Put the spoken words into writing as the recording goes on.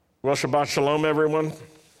Well, Shabbat Shalom, everyone.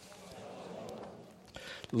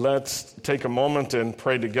 Let's take a moment and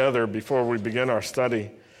pray together before we begin our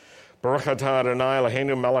study. Baruch atah Adonai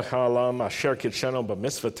Eloheinu melech haolam asher kitshenu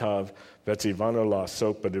b'mitzvotav v'tzivanu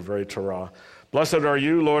la'asok b'divrei Torah. Blessed are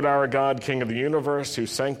you, Lord our God, King of the universe, who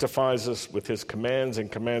sanctifies us with his commands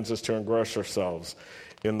and commands us to engross ourselves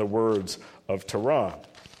in the words of Torah.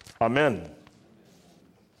 Amen.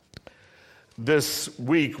 This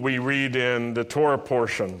week we read in the Torah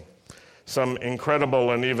portion some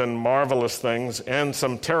incredible and even marvelous things and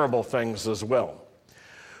some terrible things as well.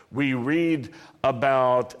 We read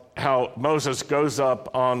about how Moses goes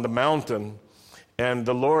up on the mountain and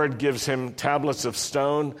the Lord gives him tablets of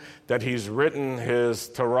stone that he's written his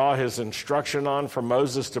Torah, his instruction on for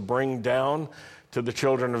Moses to bring down to the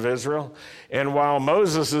children of Israel. And while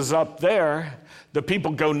Moses is up there, the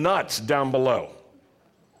people go nuts down below.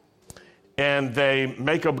 And they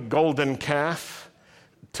make a golden calf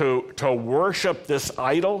to worship this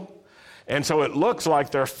idol. And so it looks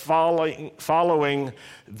like they're following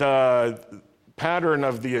the pattern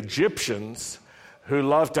of the Egyptians who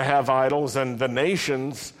love to have idols, and the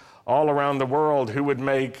nations all around the world who would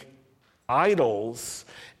make idols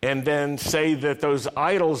and then say that those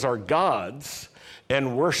idols are gods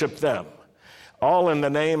and worship them, all in the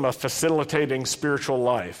name of facilitating spiritual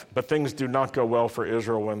life. But things do not go well for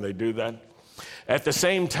Israel when they do that. At the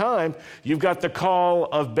same time, you've got the call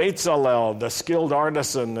of Bezalel, the skilled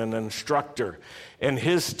artisan and instructor, and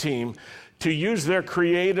his team to use their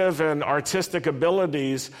creative and artistic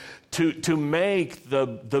abilities to make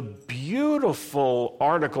the beautiful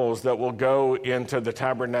articles that will go into the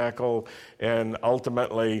tabernacle and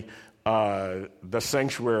ultimately the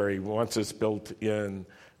sanctuary once it's built in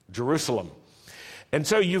Jerusalem. And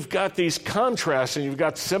so you've got these contrasts and you've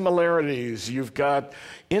got similarities. You've got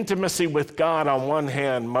intimacy with God on one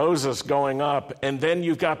hand, Moses going up, and then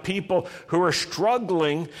you've got people who are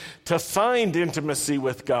struggling to find intimacy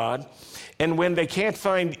with God. And when they can't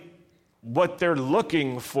find what they're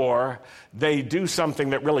looking for, they do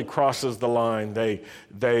something that really crosses the line.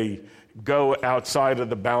 They go outside of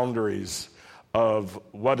the boundaries of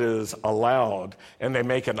what is allowed, and they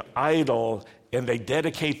make an idol, and they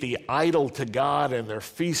dedicate the idol to God and their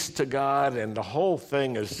feast to God, and the whole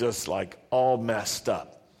thing is just like all messed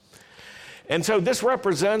up. And so this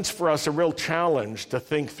represents for us a real challenge to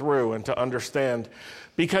think through and to understand,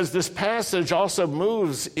 because this passage also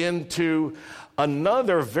moves into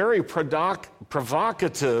another very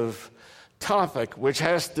provocative topic, which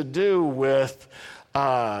has to do with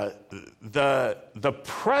the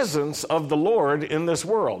presence of the Lord in this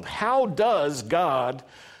world. How does God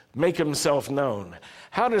make himself known?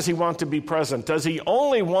 How does he want to be present? Does he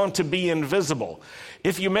only want to be invisible?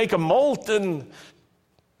 If you make a molten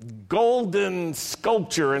golden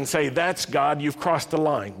sculpture and say, that's God, you've crossed the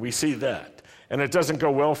line. We see that. And it doesn't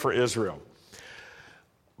go well for Israel.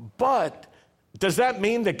 But does that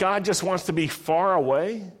mean that God just wants to be far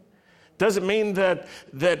away? Does it mean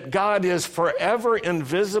that God is forever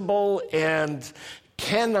invisible and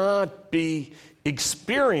cannot be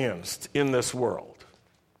experienced in this world?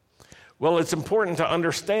 Well, it's important to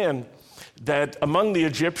understand that among the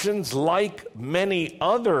Egyptians, like many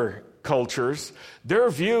other cultures, their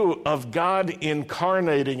view of God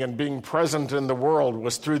incarnating and being present in the world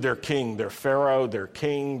was through their king, their pharaoh, their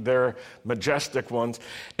king, their majestic ones.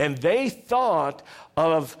 And they thought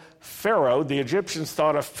of Pharaoh, the Egyptians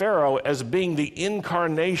thought of Pharaoh as being the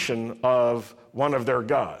incarnation of one of their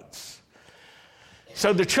gods.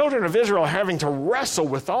 So the children of Israel are having to wrestle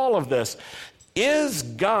with all of this. Is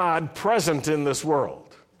God present in this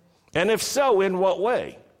world? And if so, in what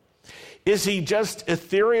way? Is he just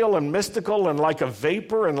ethereal and mystical and like a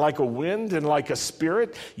vapor and like a wind and like a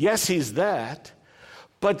spirit? Yes, he's that.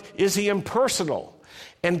 But is he impersonal?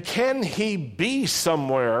 And can he be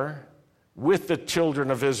somewhere with the children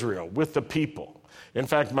of Israel, with the people? In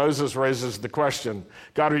fact, Moses raises the question,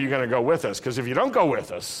 God, are you going to go with us? Because if you don't go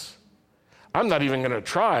with us, I'm not even going to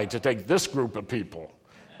try to take this group of people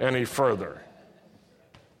any further.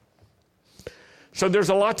 So there's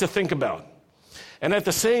a lot to think about. And at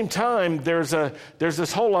the same time, there's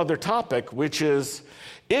this whole other topic, which is,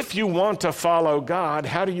 if you want to follow God,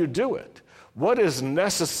 how do you do it? What is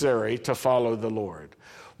necessary to follow the Lord?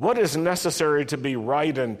 What is necessary to be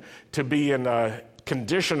right and to be in a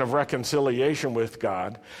condition of reconciliation with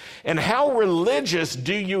God? And how religious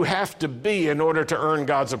do you have to be in order to earn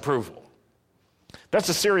God's approval? That's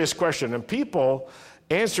a serious question. And people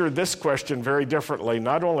answer this question very differently,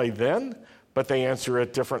 not only then, but they answer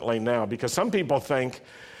it differently now, because some people think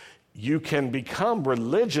you can become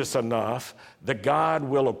religious enough that God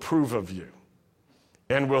will approve of you.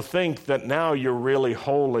 and will think that now you're really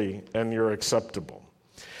holy and you're acceptable.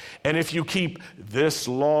 And if you keep this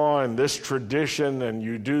law and this tradition and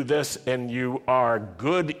you do this and you are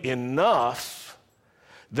good enough,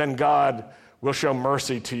 then God will show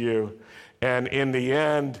mercy to you. And in the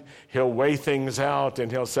end, he'll weigh things out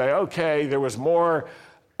and he'll say, okay, there was more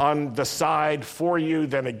on the side for you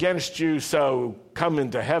than against you, so come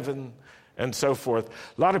into heaven, and so forth.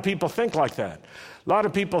 A lot of people think like that. A lot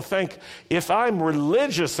of people think, if I'm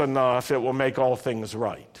religious enough, it will make all things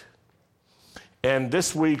right. And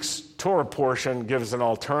this week's Torah portion gives an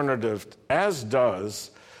alternative, as does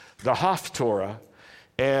the Haftorah,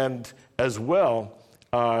 and as well,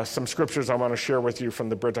 some scriptures I want to share with you from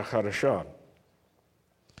the Brit HaChadashah.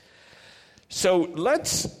 So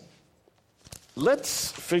let's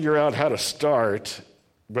figure out how to start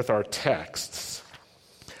with our texts.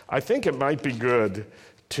 I think it might be good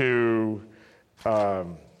to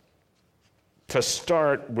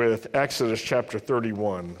start with Exodus chapter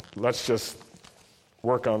 31. Let's just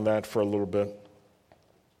work on that for a little bit.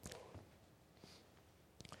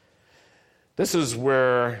 This is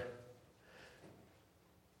where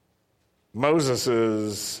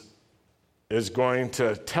Moses is going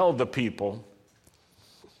to tell the people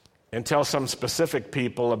and tell some specific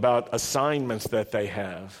people about assignments that they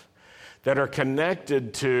have that are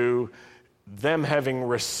connected to them having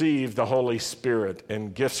received the Holy Spirit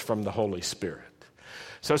and gifts from the Holy Spirit.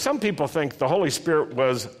 So some people think the Holy Spirit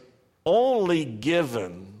was only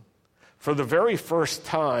given for the very first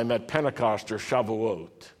time at Pentecost or Shavuot.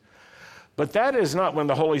 But that is not when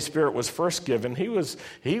the Holy Spirit was first given. He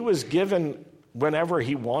was given whenever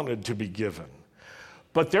he wanted to be given.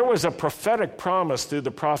 But there was a prophetic promise through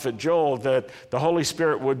the prophet Joel that the Holy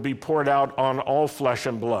Spirit would be poured out on all flesh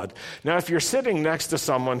and blood. Now, if you're sitting next to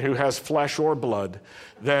someone who has flesh or blood,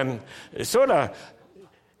 then sort of,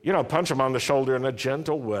 punch them on the shoulder in a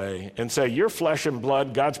gentle way and say, you're flesh and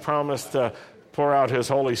blood. God's promised to pour out his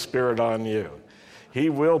Holy Spirit on you. He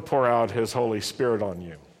will pour out his Holy Spirit on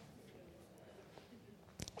you.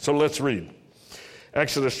 So let's read.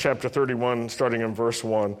 Exodus chapter 31, starting in verse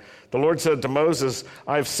 1. The Lord said to Moses,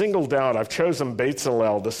 I've chosen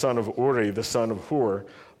Bezalel, the son of Uri, the son of Hur,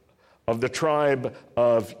 of the tribe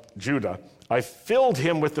of Judah. I filled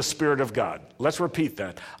him with the Spirit of God. Let's repeat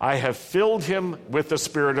that. I have filled him with the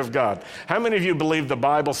Spirit of God. How many of you believe the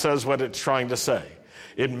Bible says what it's trying to say?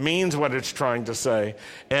 It means what it's trying to say,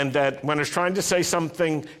 and that when it's trying to say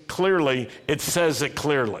something clearly, it says it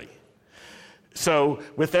clearly. So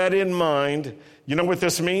with that in mind, you know what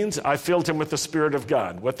this means? I filled him with the Spirit of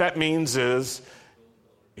God. What that means is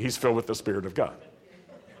he's filled with the Spirit of God.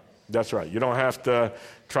 That's right. You don't have to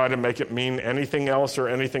try to make it mean anything else or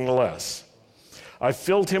anything less. I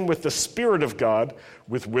filled him with the Spirit of God,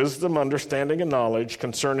 with wisdom, understanding, and knowledge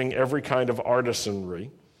concerning every kind of artisanry.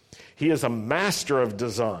 He is a master of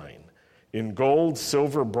design in gold,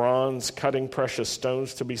 silver, bronze, cutting precious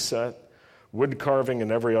stones to be set, wood carving,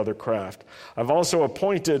 and every other craft. I've also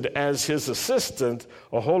appointed as his assistant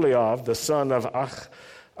Oholiab, the son of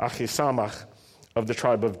Achisamach of the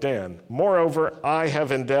tribe of Dan. Moreover, I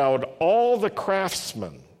have endowed all the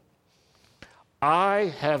craftsmen.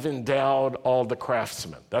 I have endowed all the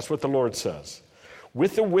craftsmen. That's what the Lord says.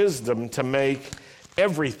 With the wisdom to make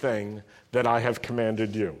everything that I have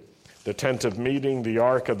commanded you. The tent of meeting, the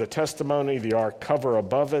ark of the testimony, the ark cover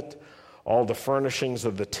above it, all the furnishings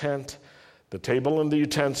of the tent, the table and the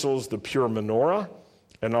utensils, the pure menorah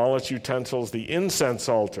and all its utensils, the incense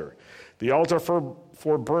altar, the altar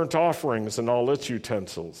for burnt offerings and all its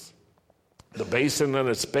utensils, the basin and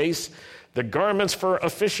its base, the garments for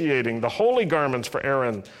officiating, the holy garments for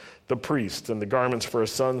Aaron the priest, and the garments for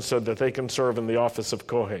his sons so that they can serve in the office of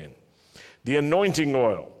Kohen, the anointing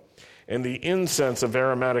oil, and the incense of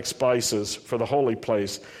aromatic spices for the holy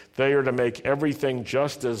place. They are to make everything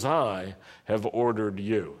just as I have ordered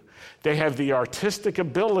you. They have the artistic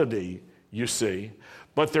ability, you see,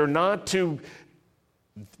 but they're not to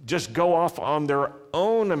just go off on their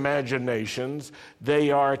own imaginations.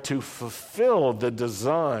 They are to fulfill the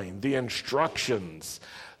design, the instructions,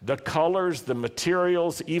 the colors, the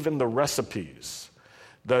materials, even the recipes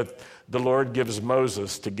that the Lord gives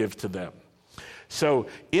Moses to give to them. So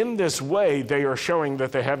in this way, they are showing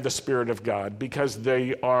that they have the Spirit of God because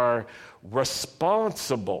they are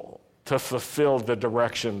responsible to fulfill the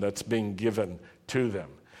direction that's being given to them.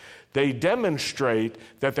 They demonstrate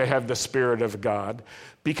that they have the Spirit of God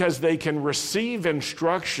because they can receive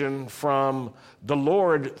instruction from the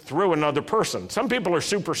Lord through another person. Some people are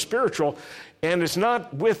super spiritual, and it's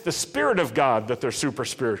not with the Spirit of God that they're super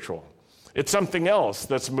spiritual. It's something else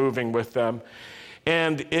that's moving with them.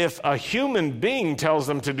 And if a human being tells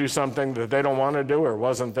them to do something that they don't want to do or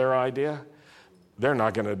wasn't their idea, they're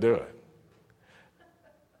not going to do it.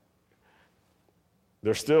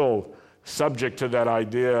 They're still subject to that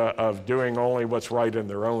idea of doing only what's right in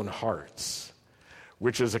their own hearts,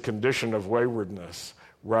 which is a condition of waywardness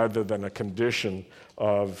rather than a condition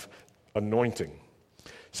of anointing.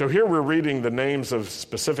 So here we're reading the names of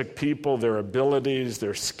specific people, their abilities,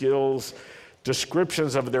 their skills,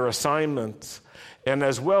 descriptions of their assignments, and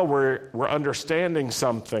as well we're understanding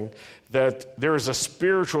something, that there is a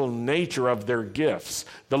spiritual nature of their gifts.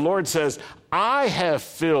 The Lord says, I have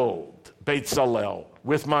filled Bezalel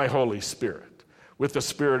with my Holy Spirit, with the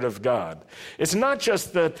Spirit of God. It's not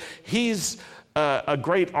just that he's a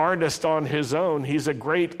great artist on his own, he's a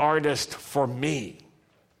great artist for me.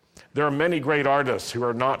 There are many great artists who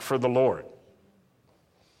are not for the Lord.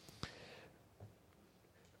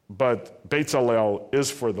 But Bezalel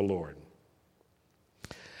is for the Lord.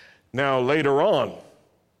 Now, later on,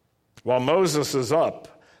 while Moses is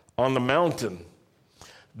up on the mountain,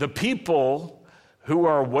 the people who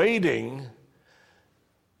are waiting,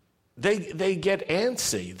 they get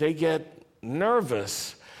antsy, they get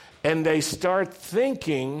nervous, and they start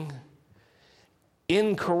thinking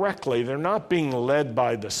incorrectly. They're not being led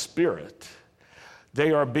by the Spirit.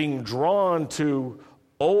 They are being drawn to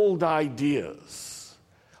old ideas,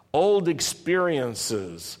 old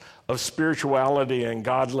experiences of spirituality and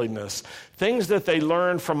godliness, things that they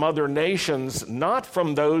learned from other nations, not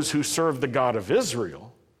from those who serve the God of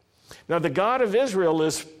Israel. Now, the God of Israel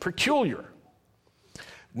is peculiar.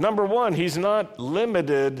 Number one, he's not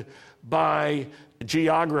limited by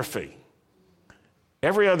geography.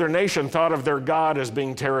 Every other nation thought of their God as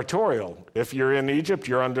being territorial. If you're in Egypt,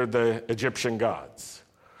 you're under the Egyptian gods.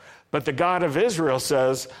 But the God of Israel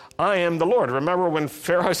says, I am the Lord. Remember when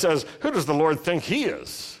Pharaoh says, who does the Lord think he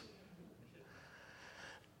is?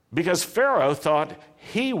 Because Pharaoh thought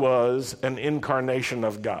he was an incarnation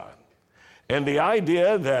of God. And the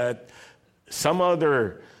idea that some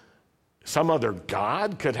other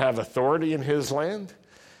God could have authority in his land,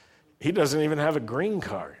 he doesn't even have a green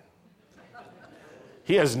card.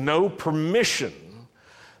 He has no permission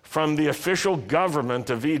from the official government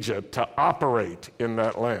of Egypt to operate in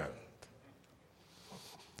that land.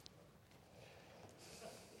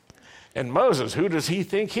 And Moses, who does he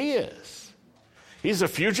think he is? He's a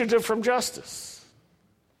fugitive from justice.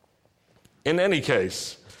 In any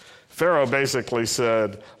case, Pharaoh basically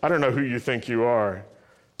said, I don't know who you think you are,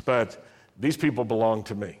 but these people belong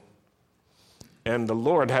to me. And the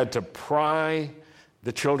Lord had to pry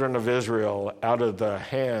the children of Israel out of the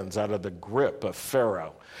hands, out of the grip of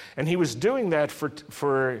Pharaoh. And he was doing that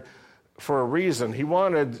for a reason. He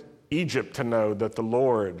wanted Egypt to know that the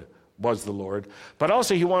Lord was the Lord, but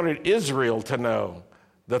also he wanted Israel to know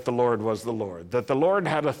that the Lord was the Lord, that the Lord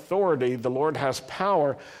had authority, the Lord has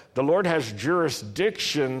power, the Lord has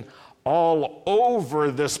jurisdiction all over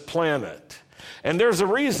this planet. And there's a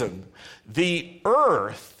reason. The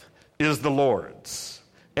earth is the Lord's,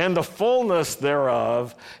 and the fullness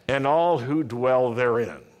thereof, and all who dwell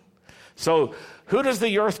therein. So, who does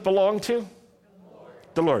the earth belong to?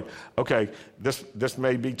 The Lord. Okay, this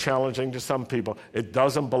may be challenging to some people. It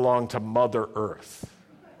doesn't belong to Mother Earth.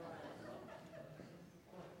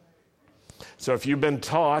 So if you've been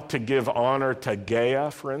taught to give honor to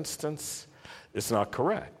Gaia, for instance, it's not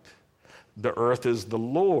correct. The earth is the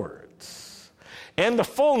Lord's, and the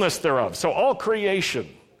fullness thereof. So all creation.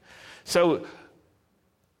 So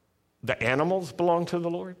the animals belong to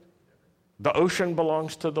the Lord. The ocean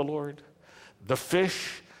belongs to the Lord. The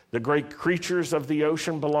fish, the great creatures of the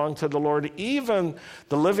ocean belong to the Lord. Even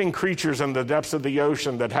the living creatures in the depths of the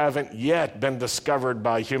ocean that haven't yet been discovered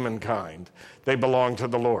by humankind, they belong to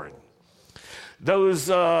the Lord. Those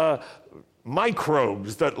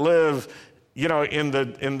microbes that live, in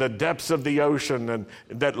the depths of the ocean and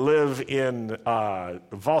that live in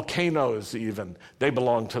volcanoes even, they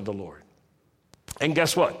belong to the Lord. And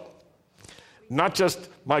guess what? Not just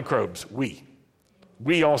microbes,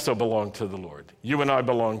 we also belong to the Lord. You and I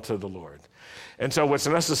belong to the Lord. And so what's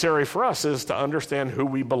necessary for us is to understand who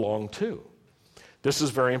we belong to. This is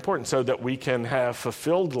very important so that we can have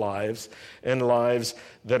fulfilled lives and lives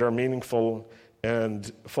that are meaningful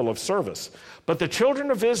and full of service. But the children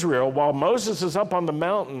of Israel, while Moses is up on the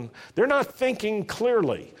mountain, they're not thinking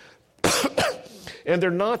clearly. And they're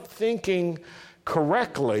not thinking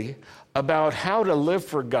correctly about how to live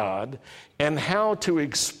for God and how to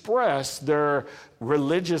express their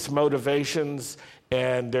religious motivations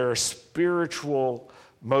and their spiritual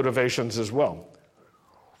motivations as well.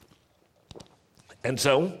 And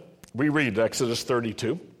so we read Exodus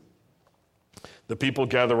 32. The people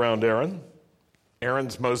gather around Aaron,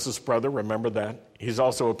 Aaron's Moses' brother, remember that? He's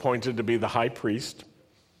also appointed to be the high priest.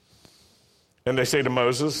 And they say to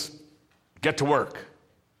Moses, get to work.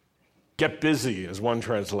 Get busy is one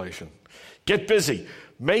translation. Get busy.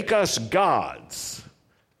 Make us gods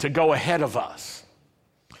to go ahead of us.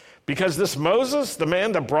 Because this Moses, the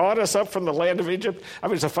man that brought us up from the land of Egypt, I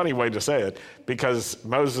mean, it's a funny way to say it, because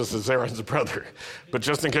Moses is Aaron's brother. But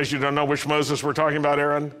just in case you don't know which Moses we're talking about,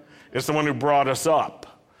 Aaron, it's the one who brought us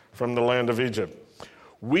up from the land of Egypt.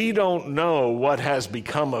 We don't know what has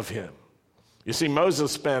become of him. You see,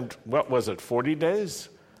 Moses spent, 40 days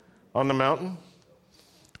on the mountain?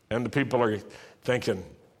 And the people are thinking,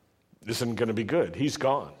 this isn't going to be good. He's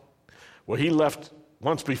gone. Well, he left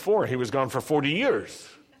once before. He was gone for 40 years.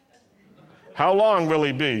 How long will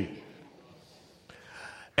he be?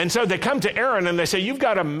 And so they come to Aaron and they say, you've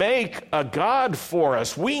got to make a god for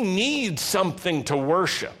us. We need something to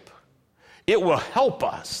worship. It will help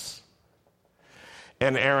us.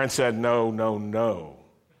 And Aaron said, no.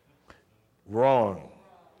 Wrong.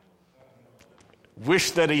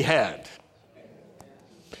 Wish that he had.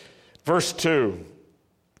 Verse 2,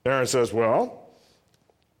 Aaron says, well,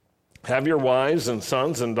 have your wives and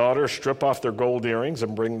sons and daughters strip off their gold earrings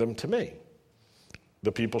and bring them to me.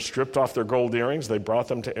 The people stripped off their gold earrings. They brought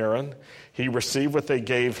them to Aaron. He received what they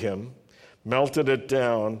gave him, melted it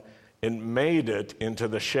down, and made it into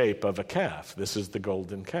the shape of a calf. This is the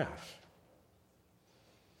golden calf.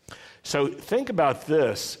 So think about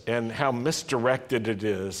this and how misdirected it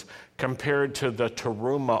is compared to the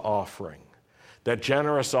teruma offering, that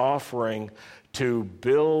generous offering to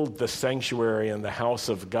build the sanctuary and the house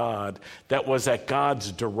of God that was at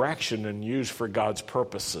God's direction and used for God's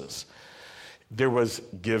purposes. There was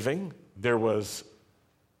giving, there was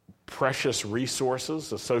precious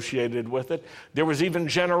resources associated with it, there was even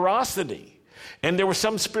generosity, and there was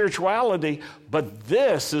some spirituality, but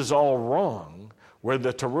this is all wrong, where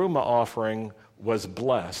the teruma offering was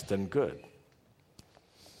blessed and good.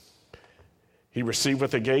 He received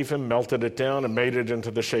what they gave him, melted it down, and made it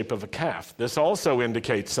into the shape of a calf. This also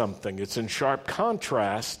indicates something. It's in sharp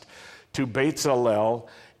contrast to Bezalel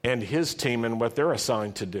and his team and what they're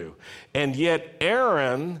assigned to do. And yet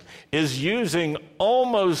Aaron is using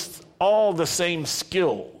almost all the same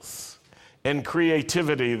skills and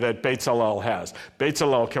creativity that Bezalel has.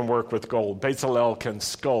 Bezalel can work with gold. Bezalel can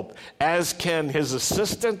sculpt, as can his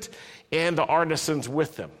assistant and the artisans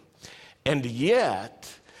with him. And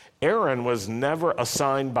yet, Aaron was never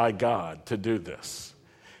assigned by God to do this.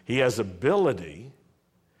 He has ability,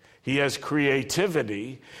 he has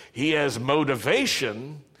creativity, he has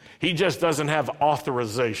motivation, he just doesn't have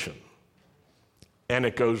authorization. And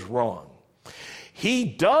it goes wrong. He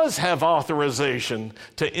does have authorization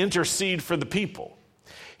to intercede for the people.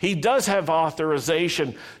 He does have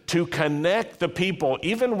authorization to connect the people,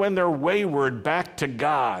 even when they're wayward, back to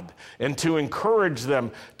God, and to encourage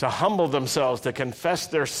them to humble themselves, to confess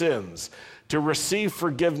their sins, to receive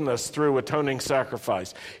forgiveness through atoning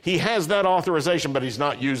sacrifice. He has that authorization, but he's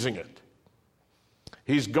not using it.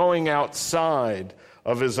 He's going outside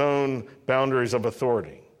of his own boundaries of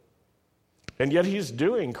authority. And yet he's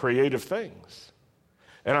doing creative things.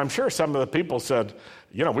 And I'm sure some of the people said,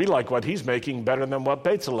 we like what he's making better than what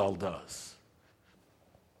Bezalel does.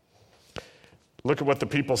 Look at what the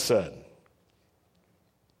people said.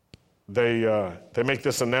 They make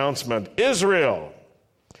this announcement, Israel,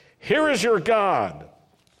 here is your God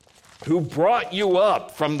who brought you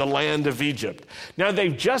up from the land of Egypt. Now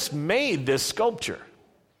they've just made this sculpture,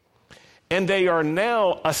 and they are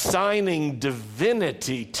now assigning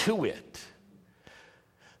divinity to it.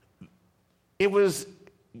 It was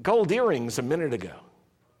gold earrings a minute ago,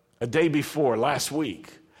 a day before, last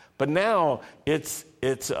week. But now it's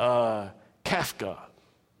calf god.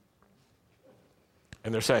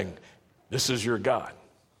 And they're saying, this is your God.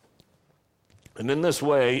 And in this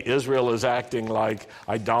way, Israel is acting like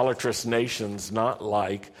idolatrous nations, not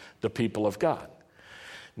like the people of God.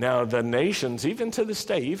 Now, the nations, even to this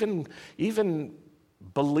day, even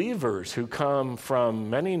believers who come from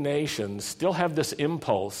many nations still have this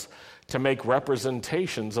impulse to make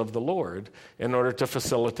representations of the Lord in order to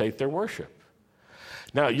facilitate their worship.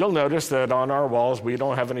 Now, you'll notice that on our walls, we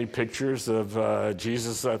don't have any pictures of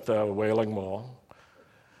Jesus at the Wailing Wall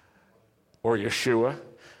or Yeshua.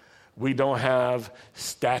 We don't have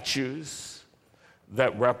statues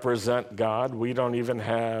that represent God. We don't even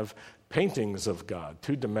have paintings of God,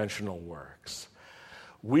 two-dimensional works.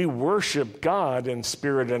 We worship God in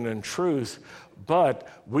spirit and in truth, but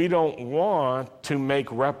we don't want to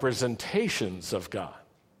make representations of God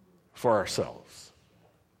for ourselves.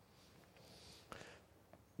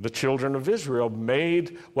 the children of Israel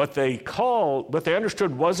made what they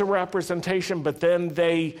understood was a representation, but then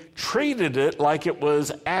they treated it like it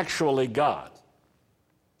was actually God.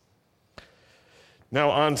 Now,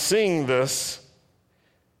 on seeing this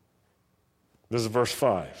is verse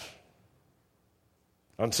 5.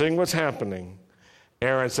 On seeing what's happening,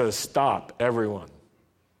 Aaron says, "Stop, everyone.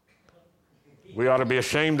 We ought to be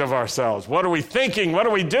ashamed of ourselves. What are we thinking? What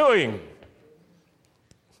are we doing?"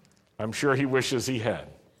 I'm sure he wishes he had.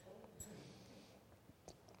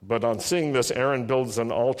 But on seeing this, Aaron builds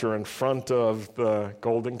an altar in front of the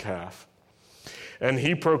golden calf, and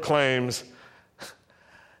he proclaims,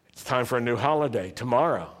 "It's time for a new holiday.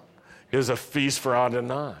 Tomorrow is a feast for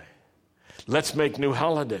Adonai. Let's make new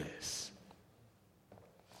holidays."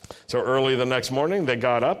 So early the next morning, they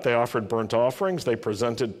got up, they offered burnt offerings, they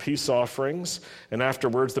presented peace offerings, and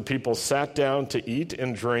afterwards the people sat down to eat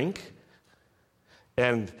and drink,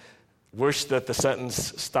 and wish that the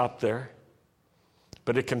sentence stopped there.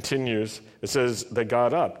 But it continues. It says they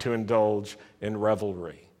got up to indulge in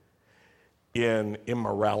revelry, in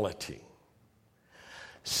immorality.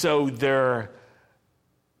 So their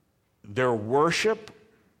worship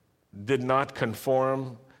did not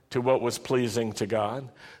conform to what was pleasing to God.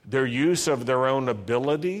 Their use of their own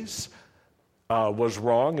abilities was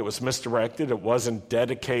wrong. It was misdirected. It wasn't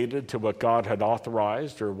dedicated to what God had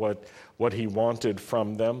authorized or what he wanted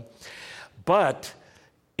from them. But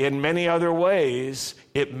in many other ways,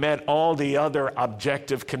 it met all the other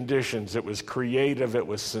objective conditions. It was creative. It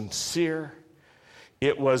was sincere.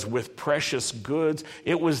 It was with precious goods.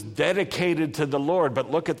 It was dedicated to the Lord. But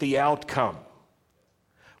look at the outcome.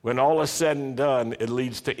 When all is said and done, it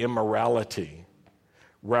leads to immorality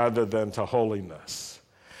rather than to holiness.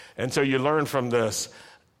 And so you learn from this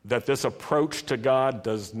that this approach to God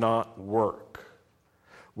does not work.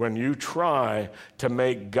 When you try to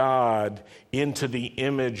make God into the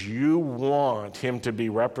image you want him to be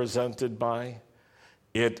represented by,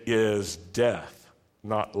 it is death,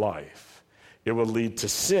 not life. It will lead to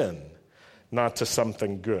sin, not to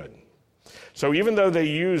something good. So even though they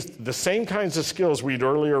used the same kinds of skills we'd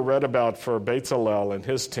earlier read about for Bezalel and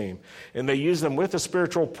his team, and they used them with a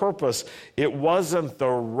spiritual purpose, it wasn't the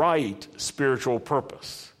right spiritual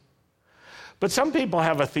purpose. But some people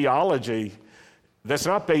have a theology that's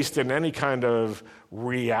not based in any kind of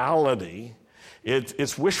reality.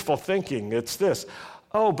 It's wishful thinking. It's this,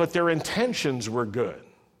 but their intentions were good.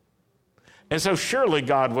 And so surely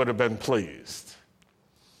God would have been pleased.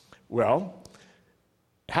 Well,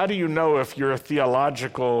 how do you know if your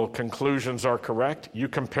theological conclusions are correct? You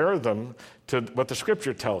compare them to what the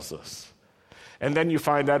Scripture tells us. And then you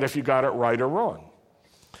find out if you got it right or wrong.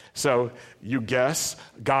 So you guess,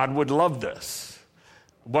 God would love this.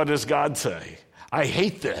 What does God say? I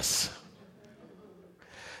hate this.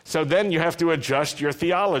 So then you have to adjust your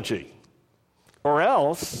theology. Or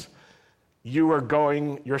else you are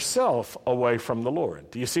going yourself away from the Lord.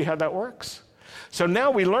 Do you see how that works? So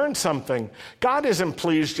now we learn something. God isn't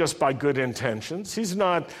pleased just by good intentions. He's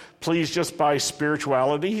not pleased just by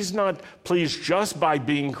spirituality. He's not pleased just by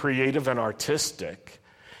being creative and artistic.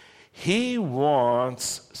 He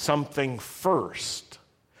wants something first,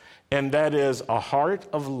 and that is a heart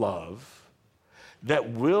of love that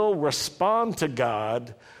will respond to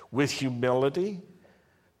God with humility,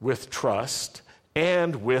 with trust,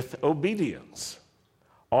 and with obedience.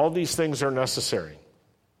 All these things are necessary.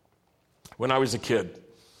 When I was a kid,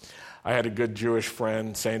 I had a good Jewish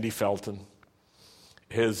friend, Sandy Felton.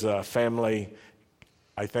 His family,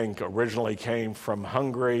 I think, originally came from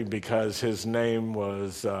Hungary because his name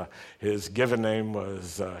was, his given name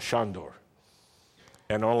was Sándor.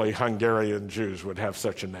 And only Hungarian Jews would have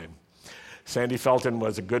such a name. Sandy Felton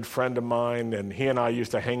was a good friend of mine, and he and I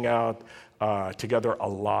used to hang out together a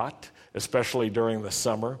lot, especially during the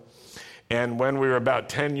summer. And when we were about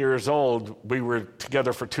 10 years old, we were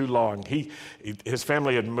together for too long. His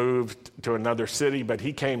family had moved to another city, but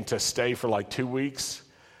he came to stay for like 2 weeks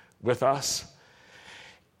with us.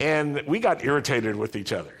 And we got irritated with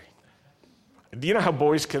each other. Do you know how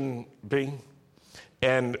boys can be?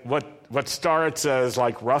 And what starts as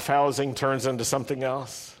like roughhousing turns into something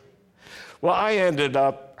else? Well, I ended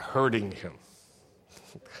up hurting him.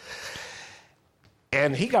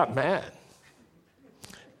 And he got mad.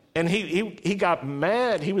 And he got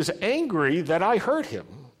mad. He was angry that I hurt him.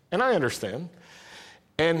 And I understand.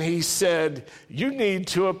 And he said, "You need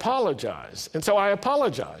to apologize." And so I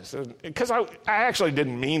apologized. Because I actually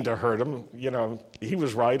didn't mean to hurt him. You know, he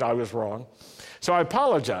was right, I was wrong. So I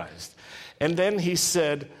apologized. And then he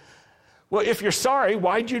said, "Well, if you're sorry,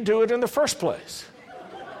 why'd you do it in the first place?"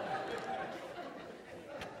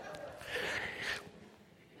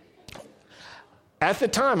 At the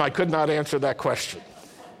time, I could not answer that question.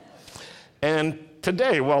 And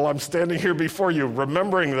today, while I'm standing here before you,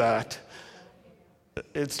 remembering that,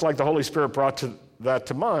 it's like the Holy Spirit brought that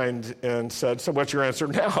to mind and said, so what's your answer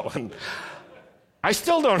now? And I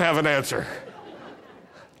still don't have an answer.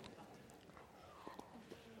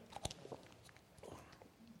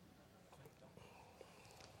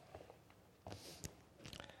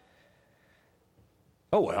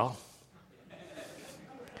 Oh, well.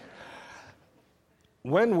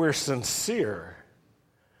 When we're sincere,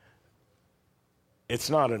 it's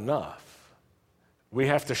not enough. We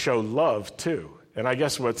have to show love, too. And I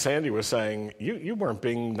guess what Sandy was saying, you weren't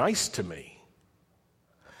being nice to me.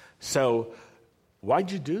 So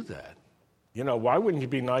why'd you do that? Why wouldn't you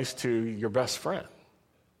be nice to your best friend?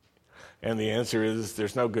 And the answer is,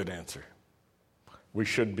 there's no good answer. We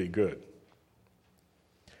should be good.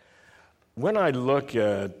 When I look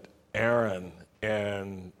at Aaron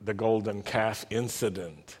and the golden calf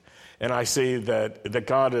incident, and I see that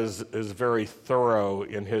God is very thorough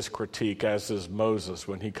in his critique, as is Moses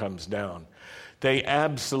when he comes down. They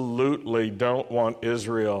absolutely don't want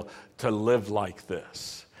Israel to live like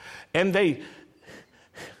this. And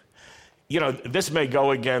this may go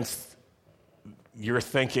against your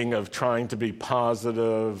thinking of trying to be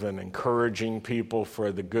positive and encouraging people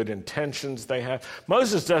for the good intentions they have.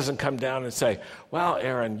 Moses doesn't come down and say, well,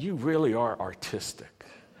 Aaron, you really are artistic.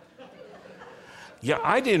 Yeah,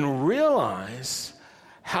 I didn't realize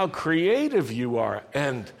how creative you are.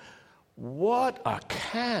 And what a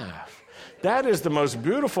calf. That is the most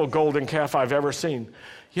beautiful golden calf I've ever seen.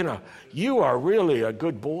 You are really a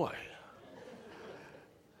good boy.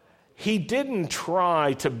 He didn't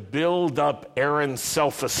try to build up Aaron's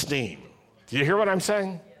self-esteem. Do you hear what I'm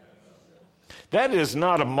saying? That is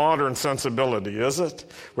not a modern sensibility, is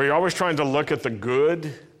it? Where you're always trying to look at the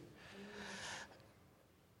good.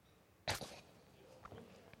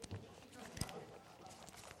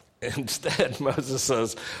 Instead, Moses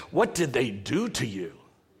says, what did they do to you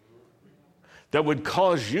that would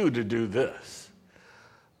cause you to do this?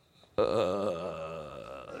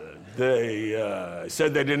 They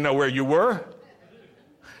said they didn't know where you were.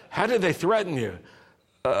 How did they threaten you?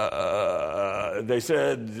 They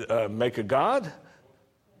said, make a god?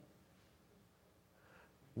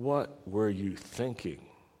 What were you thinking?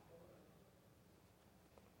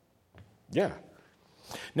 Yeah.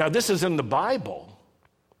 Now, this is in the Bible.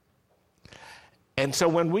 And so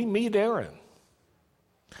when we meet Aaron,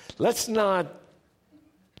 let's not,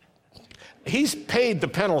 he's paid the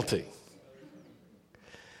penalty.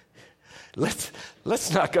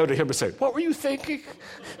 Let's not go to him and say, what were you thinking?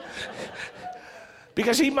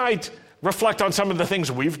 Because he might reflect on some of the things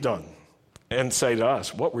we've done and say to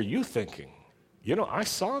us, what were you thinking? I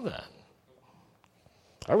saw that.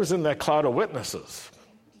 I was in that cloud of witnesses.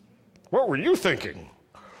 What were you thinking?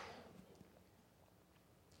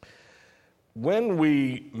 When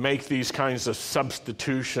we make these kinds of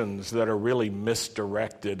substitutions that are really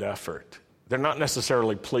misdirected effort, they're not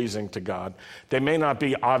necessarily pleasing to God. They may not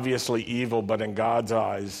be obviously evil, but in God's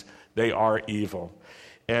eyes, they are evil.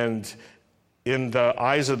 And in the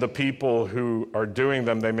eyes of the people who are doing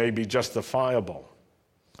them, they may be justifiable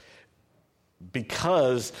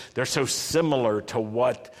because they're so similar to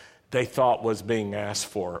what they thought was being asked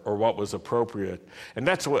for or what was appropriate. And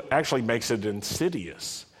that's what actually makes it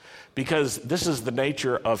insidious, because this is the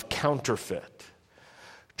nature of counterfeit.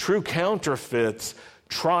 True counterfeits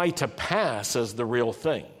try to pass as the real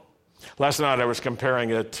thing. Last night I was comparing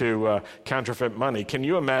it to counterfeit money. Can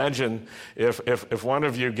you imagine if one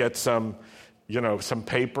of you gets some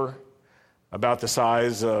paper about the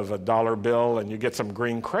size of a dollar bill and you get some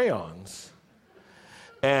green crayons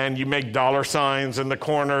and you make dollar signs in the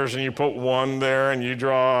corners and you put one there and you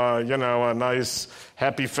draw, a nice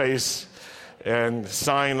happy face and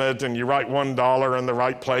sign it and you write $1 in the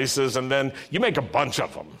right places and then you make a bunch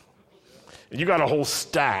of them. You got a whole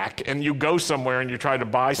stack, and you go somewhere and you try to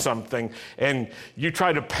buy something, and you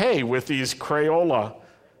try to pay with these Crayola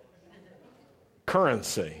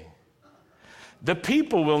currency. The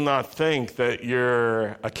people will not think that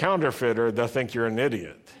you're a counterfeiter, they'll think you're an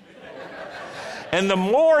idiot. And the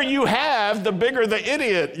more you have, the bigger the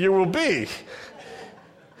idiot you will be.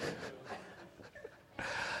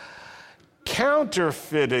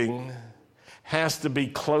 Counterfeiting has to be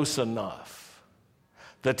close enough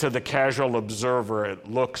that to the casual observer it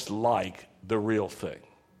looks like the real thing.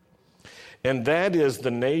 And that is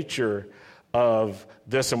the nature of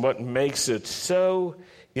this and what makes it so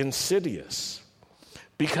insidious,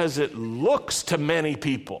 because it looks to many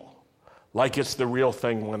people like it's the real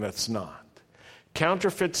thing when it's not.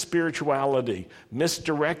 Counterfeit spirituality,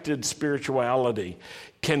 misdirected spirituality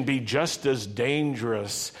can be just as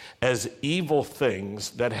dangerous as evil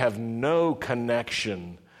things that have no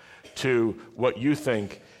connection to what you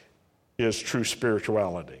think is true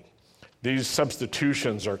spirituality. These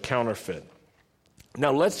substitutions are counterfeit.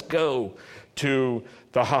 Now let's go to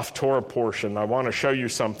the Haftorah portion. I want to show you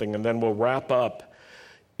something, and then we'll wrap up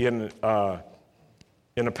in a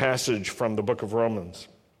passage from the book of Romans.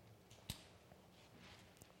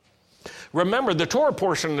 Remember, the Torah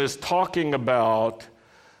portion is talking about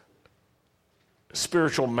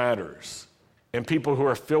spiritual matters and people who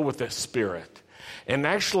are filled with the Spirit, and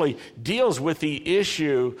actually deals with the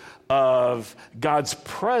issue of God's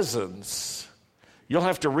presence. You'll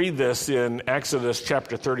have to read this in Exodus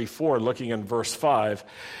chapter 34, looking in verse 5.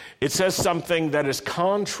 It says something that is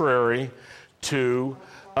contrary to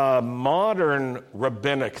modern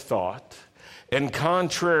rabbinic thought and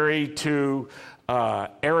contrary to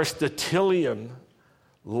Aristotelian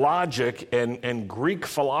logic and Greek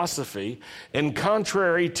philosophy, and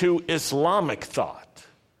contrary to Islamic thought,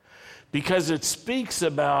 because it speaks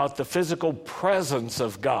about the physical presence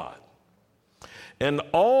of God. And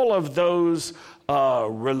all of those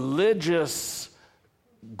religious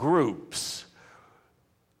groups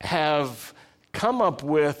have come up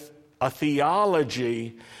with a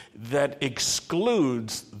theology that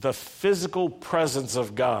excludes the physical presence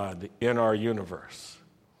of God in our universe,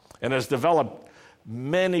 and has developed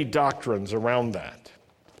many doctrines around that.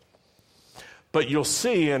 But you'll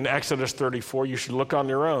see in Exodus 34, you should look on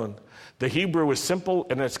your own, the Hebrew is simple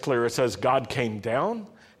and it's clear. It says God came down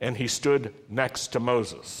and he stood next to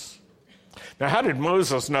Moses. Now, how did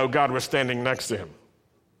Moses know God was standing next to him?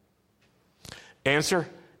 Answer,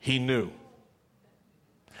 he knew.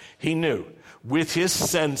 He knew. With his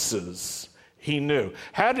senses, he knew.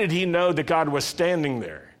 How did he know that God was standing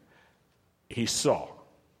there? He saw.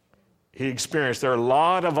 He experienced. There are a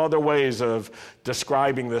lot of other ways of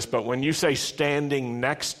describing this, but when you say standing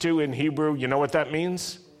next to in Hebrew, you know what that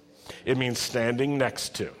means? It means standing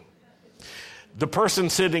next to. The person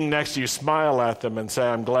sitting next to you, smile at them and say,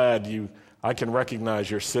 I'm glad I can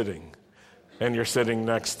recognize you're sitting, and you're sitting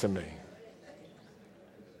next to me.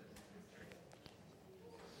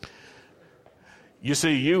 You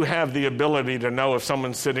see, you have the ability to know if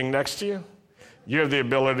someone's sitting next to you. You have the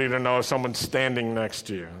ability to know if someone's standing next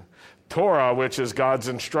to you. Torah, which is God's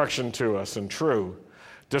instruction to us and true,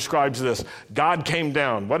 describes this. God came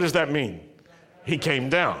down. What does that mean? He came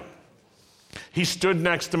down. He stood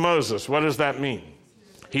next to Moses. What does that mean?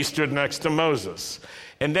 He stood next to Moses.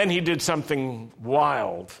 And then he did something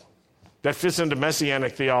wild that fits into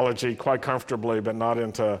Messianic theology quite comfortably, but not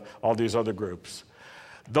into all these other groups.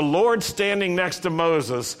 The Lord standing next to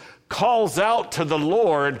Moses calls out to the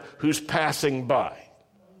Lord who's passing by.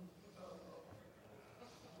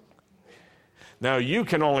 Now, you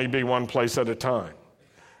can only be one place at a time.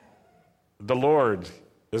 The Lord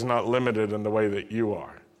is not limited in the way that you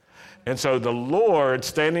are. And so the Lord,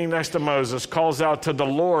 standing next to Moses, calls out to the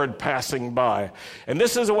Lord passing by. And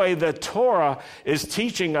this is a way that Torah is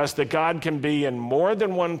teaching us that God can be in more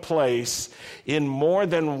than one place, in more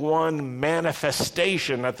than one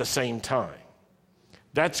manifestation at the same time.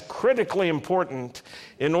 That's critically important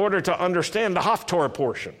in order to understand the Haftorah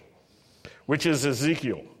portion, which is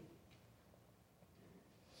Ezekiel.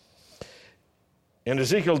 And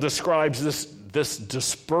Ezekiel describes this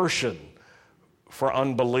dispersion for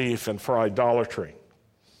unbelief and for idolatry.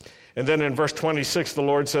 And then in verse 26, the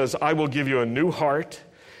Lord says, I will give you a new heart,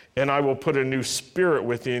 and I will put a new spirit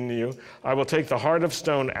within you. I will take the heart of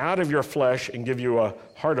stone out of your flesh and give you a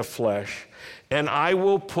heart of flesh. And I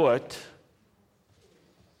will put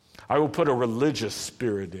a religious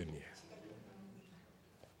spirit in you.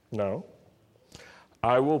 No.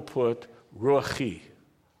 I will put ruachi,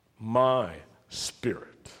 my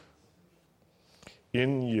spirit,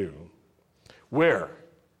 in you. Where?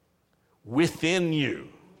 Within you,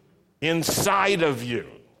 inside of you,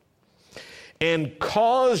 and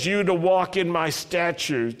cause you to walk in my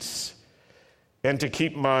statutes and to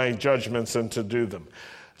keep my judgments and to do them.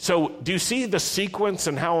 So do you see the sequence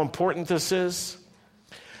and how important this is?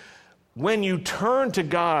 When you turn to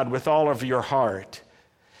God with all of your heart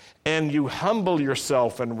and you humble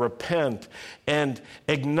yourself and repent and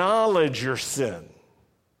acknowledge your sin,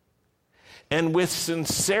 and with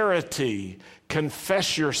sincerity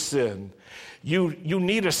confess your sin, you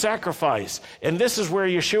need a sacrifice. And this is where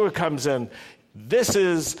Yeshua comes in. This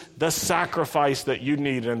is the sacrifice that you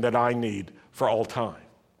need and that I need for all time.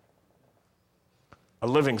 A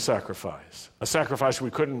living sacrifice, a sacrifice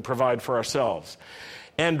we couldn't provide for ourselves.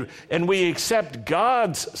 And we accept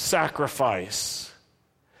God's sacrifice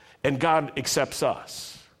and God accepts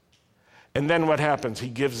us. And then what happens? He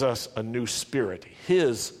gives us a new spirit,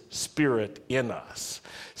 his spirit in us.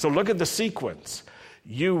 So look at the sequence.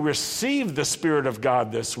 You receive the Spirit of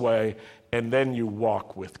God this way, and then you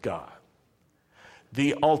walk with God.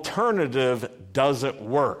 The alternative doesn't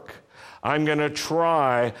work. I'm going to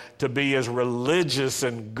try to be as religious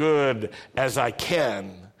and good as I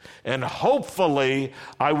can, and hopefully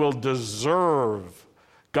I will deserve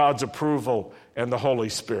God's approval and the Holy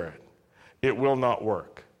Spirit. It will not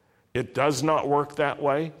work. It does not work that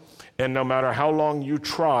way, and no matter how long you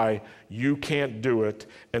try, you can't do it,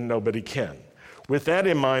 and nobody can. With that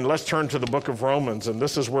in mind, let's turn to the book of Romans, and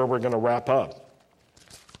this is where we're going to wrap up.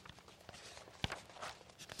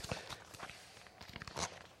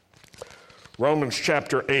 Romans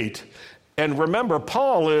chapter 8. And remember,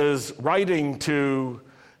 Paul is writing to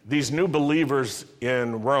these new believers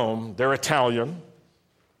in Rome. They're Italian.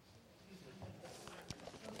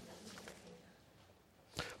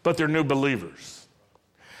 But they're new believers.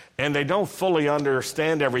 And they don't fully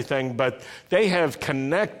understand everything, but they have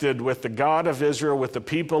connected with the God of Israel, with the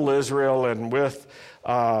people of Israel, and with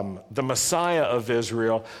the Messiah of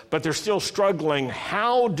Israel, but they're still struggling.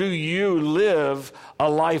 How do you live a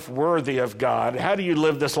life worthy of God? How do you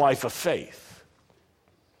live this life of faith?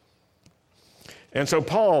 And so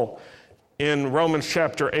Paul, in Romans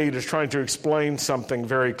chapter 8, is trying to explain something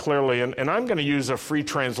very clearly, and I'm going to use a free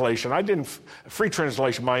translation. Free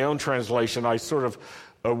translation, my own translation. I sort of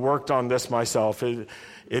worked on this myself. I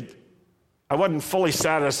wasn't fully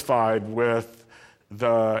satisfied with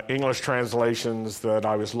the English translations that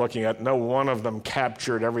I was looking at. No one of them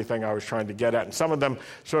captured everything I was trying to get at, and some of them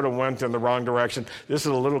sort of went in the wrong direction. This is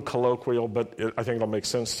a little colloquial, but I think it'll make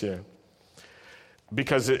sense to you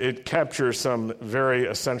because it captures some very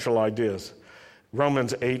essential ideas.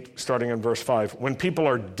 Romans 8, starting in verse 5. When people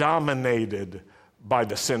are dominated by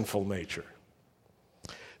the sinful nature,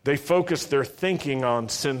 they focus their thinking on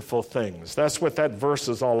sinful things. That's what that verse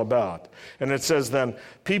is all about. And it says then,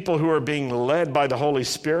 people who are being led by the Holy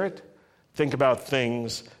Spirit think about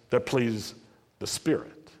things that please the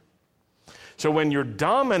Spirit. So when you're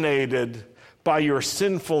dominated by your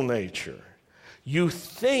sinful nature, you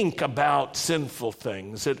think about sinful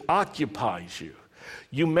things. It occupies you.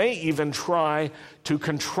 You may even try to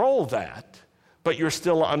control that, but you're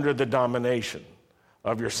still under the domination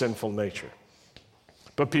of your sinful nature.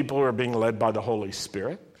 But people who are being led by the Holy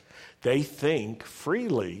Spirit, they think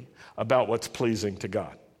freely about what's pleasing to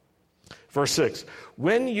God. Verse 6,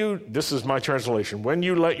 this is my translation, when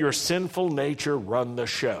you let your sinful nature run the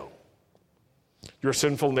show, your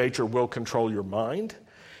sinful nature will control your mind,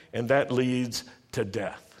 and that leads to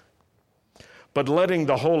death. But letting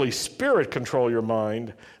the Holy Spirit control your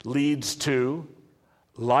mind leads to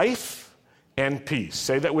life and peace.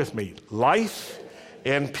 Say that with me, life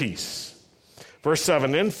and peace. Verse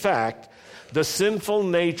 7, in fact, the sinful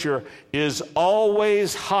nature is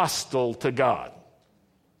always hostile to God.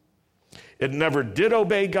 It never did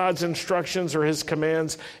obey God's instructions or his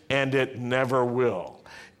commands, and it never will.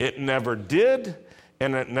 It never did,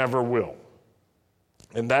 and it never will.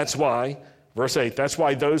 And that's why, verse 8, that's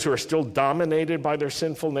why those who are still dominated by their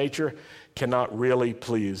sinful nature cannot really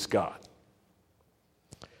please God.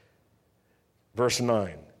 Verse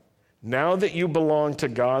 9, now that you belong to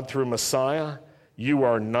God through Messiah, you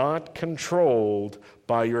are not controlled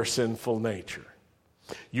by your sinful nature.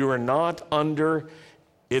 You are not under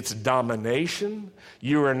its domination.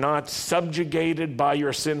 You are not subjugated by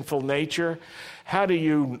your sinful nature. How do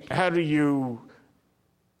you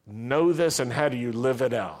know this, and how do you live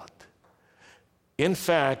it out? In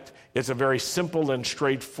fact, it's a very simple and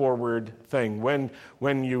straightforward thing.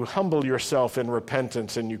 When you humble yourself in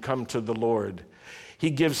repentance and you come to the Lord,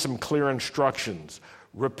 he gives some clear instructions.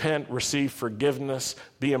 Repent, receive forgiveness,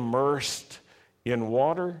 be immersed in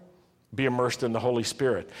water, be immersed in the Holy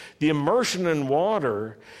Spirit. The immersion in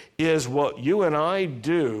water is what you and I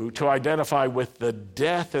do to identify with the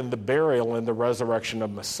death and the burial and the resurrection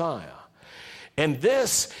of Messiah. And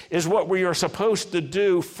this is what we are supposed to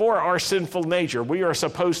do for our sinful nature. We are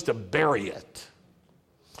supposed to bury it,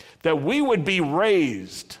 that we would be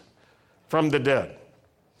raised from the dead.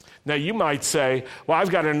 Now, you might say, well,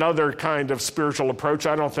 I've got another kind of spiritual approach.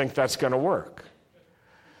 I don't think that's going to work.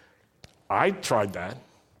 I tried that.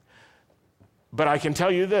 But I can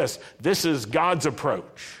tell you this is God's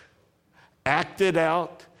approach. Act it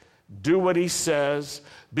out, do what he says,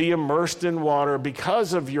 be immersed in water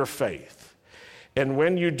because of your faith. And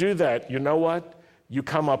when you do that, you know what? You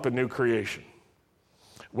come up a new creation.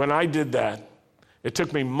 When I did that, it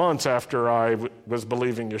took me months after I was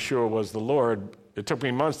believing Yeshua was the Lord. It took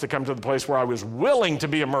me months to come to the place where I was willing to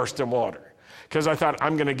be immersed in water. because I thought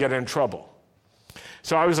I'm going to get in trouble.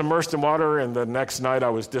 So I was immersed in water, and the next night I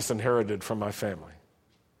was disinherited from my family.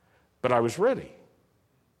 But I was ready.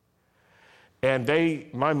 And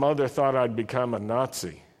my mother thought I'd become a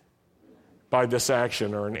Nazi by this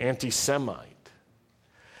action, or an anti-Semite.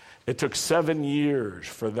 It took 7 years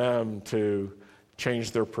for them to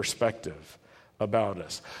change their perspective about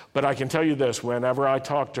us. But I can tell you this, whenever I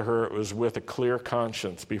talked to her, it was with a clear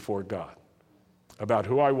conscience before God about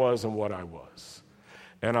who I was and what I was.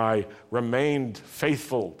 And I remained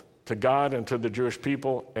faithful to God and to the Jewish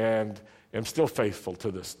people, and am still faithful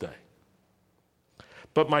to this day.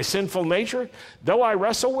 But my sinful nature, though I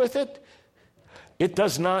wrestle with it, it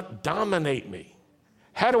does not dominate me.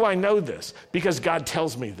 How do I know this? Because God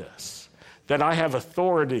tells me this, that I have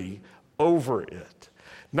authority over it.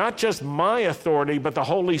 Not just my authority, but the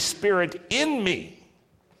Holy Spirit in me.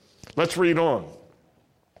 Let's read on.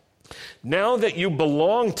 Now that you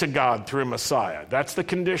belong to God through Messiah, that's the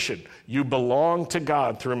condition. You belong to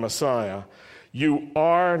God through Messiah. You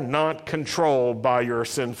are not controlled by your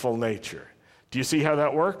sinful nature. Do you see how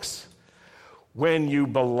that works? When you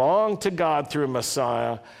belong to God through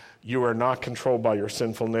Messiah, you are not controlled by your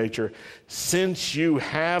sinful nature. Since you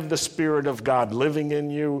have the Spirit of God living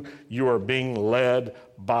in you, you are being led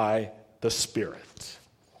by the Spirit.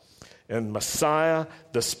 And Messiah,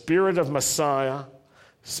 the Spirit of Messiah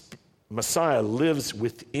lives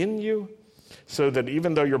within you, so that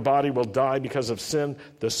even though your body will die because of sin,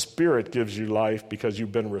 the Spirit gives you life because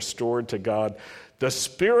you've been restored to God. The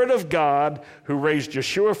Spirit of God who raised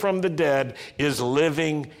Yeshua from the dead is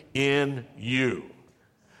living in you.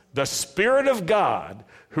 The Spirit of God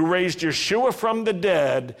who raised Yeshua from the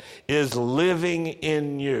dead is living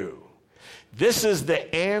in you. This is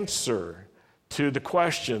the answer to the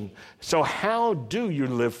question, so how do you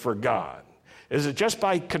live for God? Is it just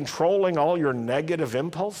by controlling all your negative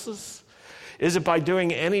impulses? Is it by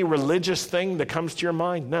doing any religious thing that comes to your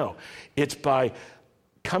mind? No. It's by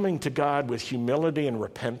coming to God with humility and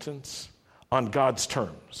repentance on God's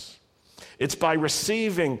terms. It's by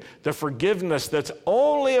receiving the forgiveness that's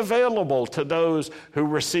only available to those who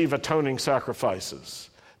receive atoning sacrifices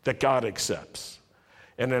that God accepts.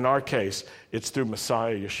 And in our case, it's through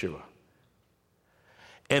Messiah Yeshua.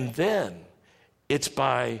 And then it's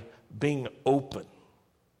by being open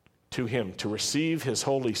to him, to receive his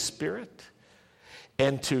Holy Spirit,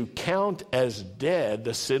 and to count as dead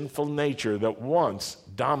the sinful nature that once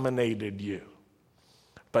dominated you,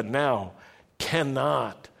 but now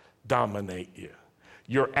cannot dominate you.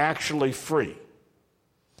 You're actually free.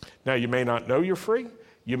 Now, you may not know you're free.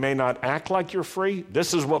 You may not act like you're free.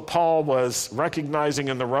 This is what Paul was recognizing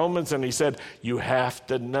in the Romans, and he said, you have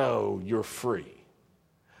to know you're free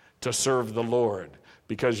to serve the Lord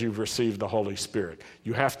because you've received the Holy Spirit.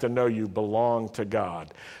 You have to know you belong to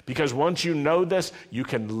God. Because once you know this, you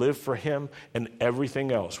can live for him, and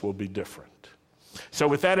everything else will be different. So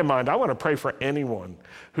with that in mind, I want to pray for anyone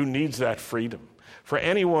who needs that freedom, for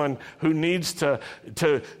anyone who needs to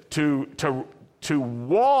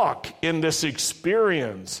walk in this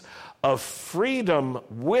experience of freedom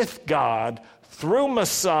with God through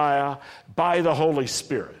Messiah by the Holy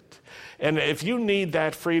Spirit. And if you need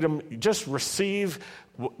that freedom, just receive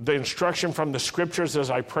the instruction from the scriptures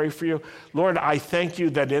as I pray for you. Lord, I thank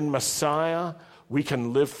you that in Messiah we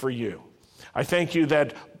can live for you. I thank you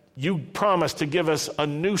that you promise to give us a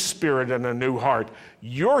new spirit and a new heart.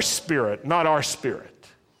 Your spirit, not our spirit.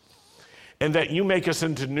 And that you make us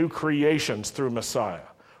into new creations through Messiah.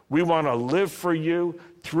 We want to live for you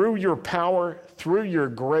through your power, through your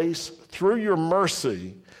grace, through your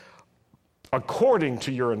mercy, according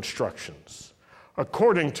to your instructions,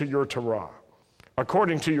 according to your Torah,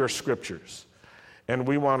 according to your scriptures. And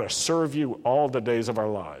we want to serve you all the days of our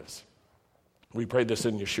lives. We pray this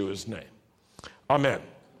in Yeshua's name. Amen.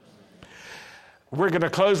 We're going to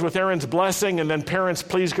close with Aaron's blessing, and then parents,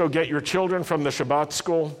 please go get your children from the Shabbat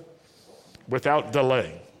school without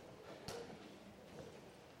delay.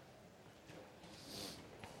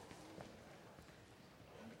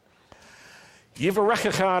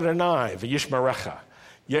 Yivarechecha Adonai v'yishmerecha.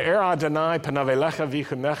 Ye'er Adonai panav elecha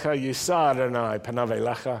v'yichunecha. Yisa Adonai panav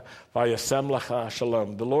elecha v'yasem lecha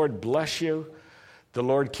shalom. The Lord bless you. The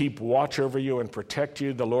Lord keep watch over you and protect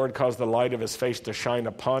you. The Lord cause the light of his face to shine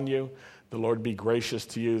upon you. The Lord be gracious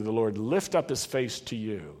to you. The Lord lift up his face to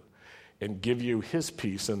you and give you his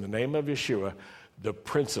peace in the name of Yeshua, the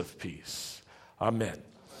Prince of Peace. Amen.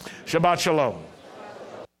 Shabbat Shalom.